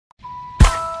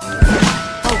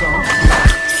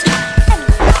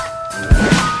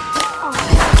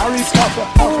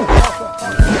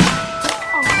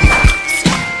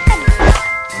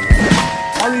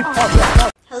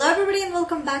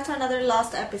back to another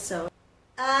lost episode.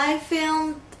 I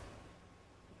filmed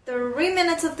 3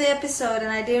 minutes of the episode and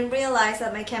I didn't realize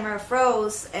that my camera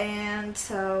froze, and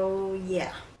so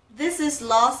yeah. This is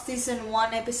Lost Season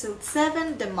 1 Episode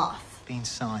 7, The Moth. Being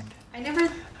signed. I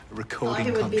never recording thought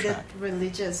he would contract. be the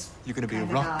religious. You're gonna be a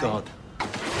kinda rock guy. god.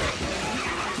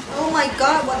 Oh my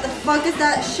god, what the fuck is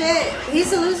that shit?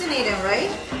 He's hallucinating, right?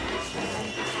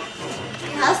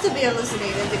 He has to be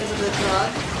hallucinating because of the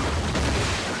drug.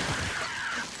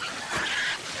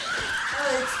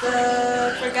 Oh, it's the...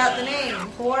 forgot the name.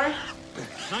 Whore?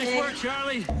 Nice work,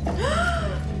 Charlie.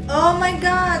 Oh my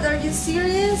god, are you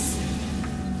serious?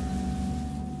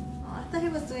 Oh, I thought he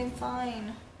was doing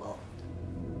fine. Well,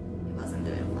 he wasn't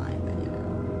doing fine, but you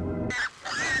know.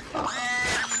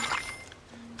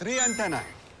 3 antennae.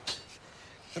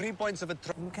 3 points of a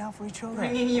Look out for each other.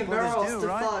 Bringing you Brothers girls do, to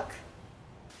right? fuck.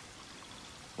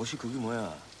 옷이 그게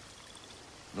뭐야?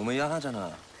 너무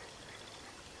야하잖아.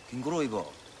 긴 거로 입어.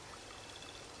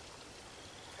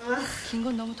 긴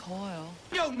건 너무 더워요.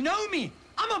 You don't know me.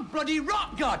 I'm a bloody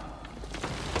rock god.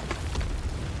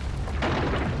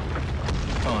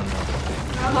 Oh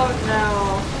Oh no.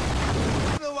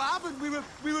 I don't know what happened.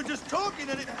 We were just talking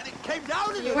and it came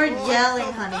down. You were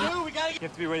yelling, honey. You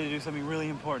have to be ready to do something really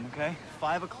important, okay?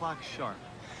 5 o'clock sharp.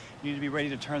 You need to be ready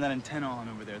to turn that antenna on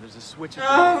over there. There's a switch.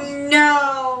 Oh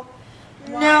no!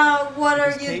 No, what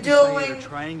are Because you Kate and Saeed are doing?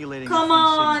 triangulating Come the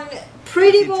front on, signal.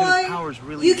 pretty The antenna's boy. power is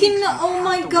really You weak, can. so Oh have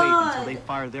my to wait until they god.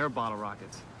 fire their bottle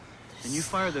rockets. And you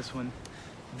fire this one,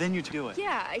 then you do it.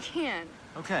 Yeah, I can.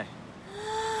 Okay.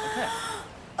 Okay.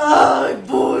 Oh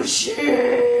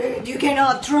bullshit! You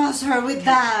cannot trust her with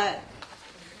that.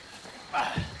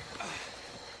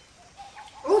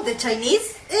 Oh, the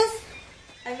Chinese is.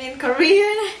 I mean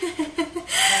Korean.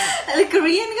 The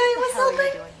Korean guy was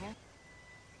helping.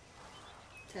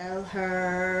 Tell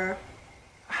her.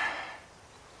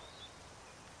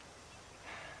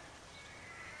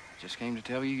 Just came to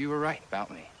tell you you were right about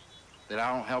me. That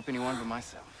I don't help anyone but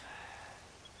myself.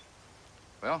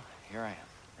 Well, here I am,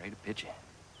 ready to pitch in.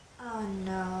 Oh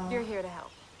no. You're here to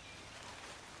help.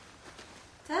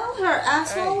 Tell her,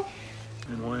 asshole.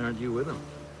 And why aren't you with him?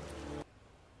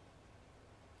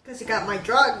 Because you got my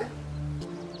drug.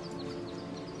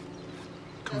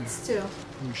 Come That's here. two.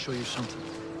 Let me show you something.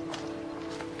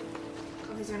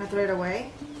 Oh, he's gonna throw it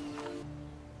away?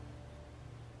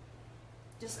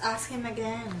 Just ask him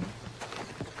again.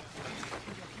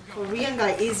 Korean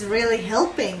guy is really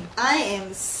helping. I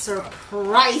am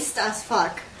surprised as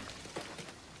fuck.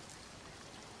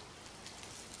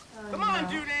 Oh, Come on, no.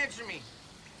 dude, answer me.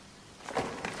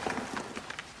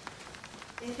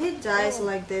 If he dies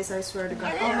like this, I swear to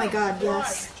God. Oh my god,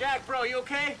 yes. Jack, bro, you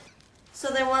okay? So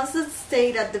the ones that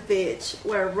stayed at the beach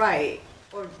were right.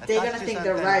 Or they're gonna think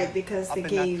they're right because they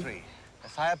gave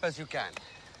As high up as you can.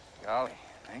 Golly,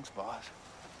 thanks, boss.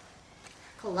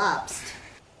 collapsed.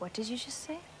 What did you just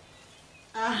say?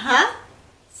 Uh-huh.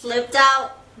 Slipped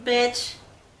out, bitch.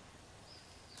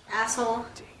 Asshole.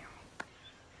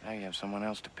 Now you have someone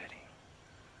else to pity.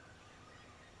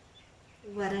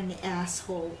 What an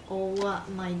asshole. Oh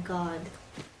my god.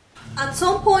 At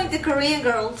some point, the Korean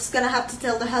girl's gonna have to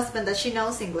tell the husband that she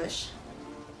knows English.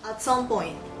 At some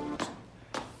point.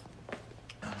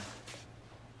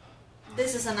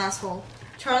 This is an asshole.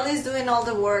 Charlie's doing all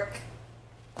the work.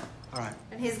 Alright.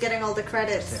 And he's getting all the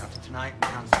credits. After tonight,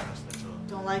 cancel us, that's all.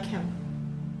 Don't like him.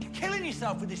 You're killing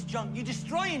yourself with this junk. You're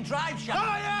destroying Drive Shaft.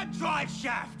 Oh, yeah, Drive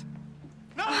Shaft.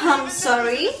 No, I'm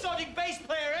sorry? The Sonic bass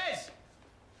player is.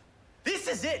 This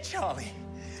is it, Charlie.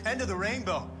 End of the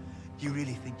rainbow. You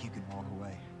really think you can walk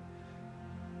away?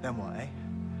 Then what, eh?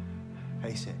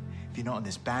 Face it, if you're not in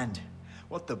this band,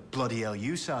 what the bloody hell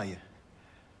use are you?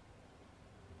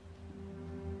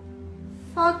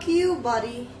 Fuck you,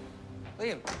 buddy.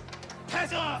 Liam.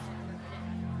 Hands off.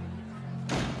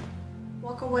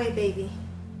 Walk away, baby.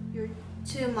 You're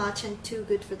too much and too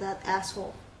good for that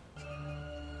asshole.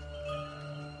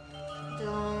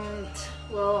 Don't.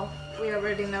 Well, we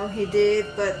already know he did,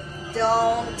 but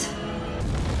don't.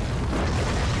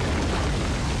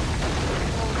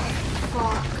 Oh,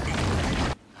 fuck.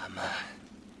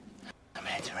 I'm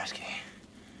here to rescue you.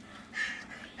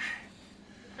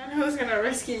 And who's gonna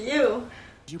rescue you?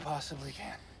 You possibly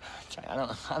can. I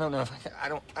don't know if I can.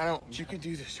 I don't. You can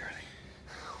do this, Charlie.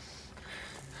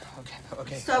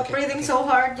 Okay. Stop breathing so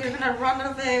hard, you're gonna run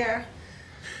out of air.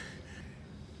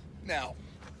 Now.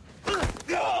 Oh,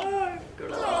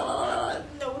 God.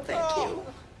 No, thank you.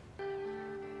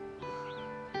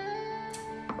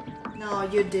 No,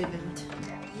 you didn't.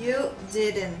 You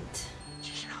didn't.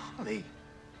 Charlie,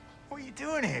 what are you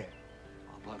doing here?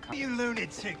 You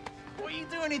lunatic. What are you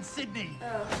doing in Sydney?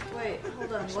 Oh, wait,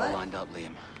 hold on, It's all what? lined up,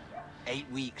 Liam. 8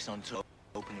 weeks on tour,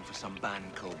 opening for some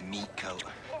band called Meat Coat.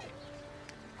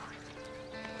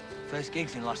 First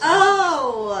gigs in Los Angeles.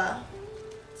 Oh!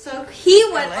 So he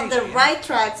went LA, on the yeah. right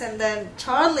tracks and then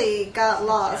Charlie got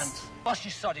lost. Boss,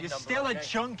 you sodded You're number, still a okay?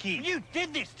 junkie. You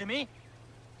did this to me.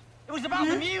 It was about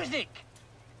the music.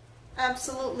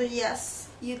 Absolutely, yes.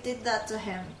 You did that to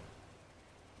him.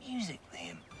 Music,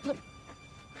 Liam.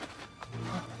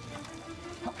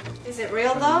 Is it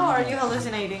real though, or are you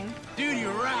hallucinating? Dude, you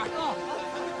rock.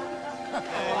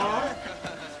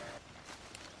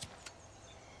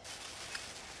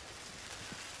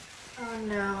 Oh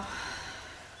no.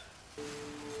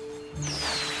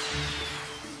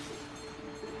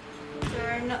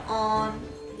 Turn on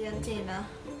the antenna.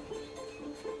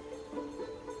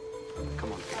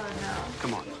 Come on. Oh no.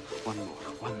 Come on. One more.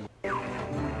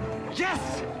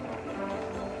 Yes!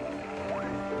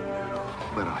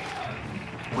 Where are you?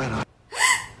 Where are you?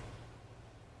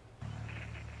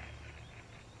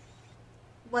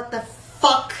 What the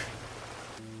fuck?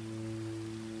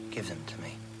 Give them to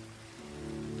me.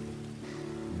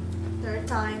 Third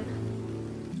time.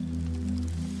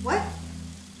 What?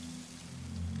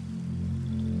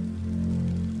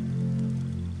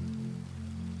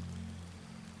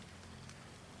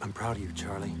 I'm proud of you,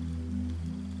 Charlie.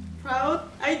 Proud?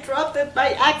 I dropped it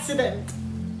by accident.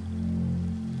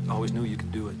 Always knew you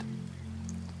could do it.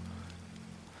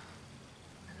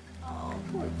 Oh,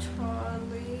 poor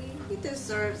Charlie. He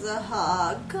deserves a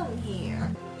hug. Come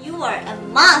here. You are a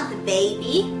moth,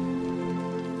 baby.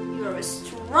 You are a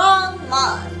strong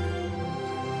moth.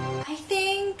 I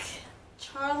think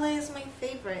Charlie is my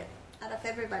favorite out of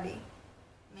everybody.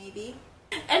 Maybe.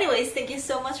 Anyways, thank you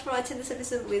so much for watching this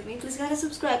episode with me. Please go ahead and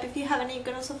subscribe if you haven't. You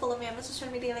can also follow me on my social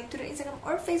media like Twitter, Instagram,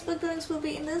 or Facebook. The links will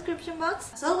be in the description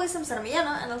box. As always, I'm Sora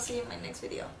Miyano, and I'll see you in my next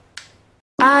video.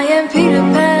 I am Peter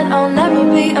Pan, I'll never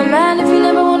be a man if you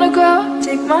never wanna grow.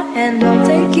 Take my hand, I'll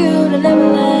take you to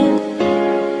Neverland.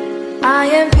 I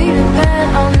am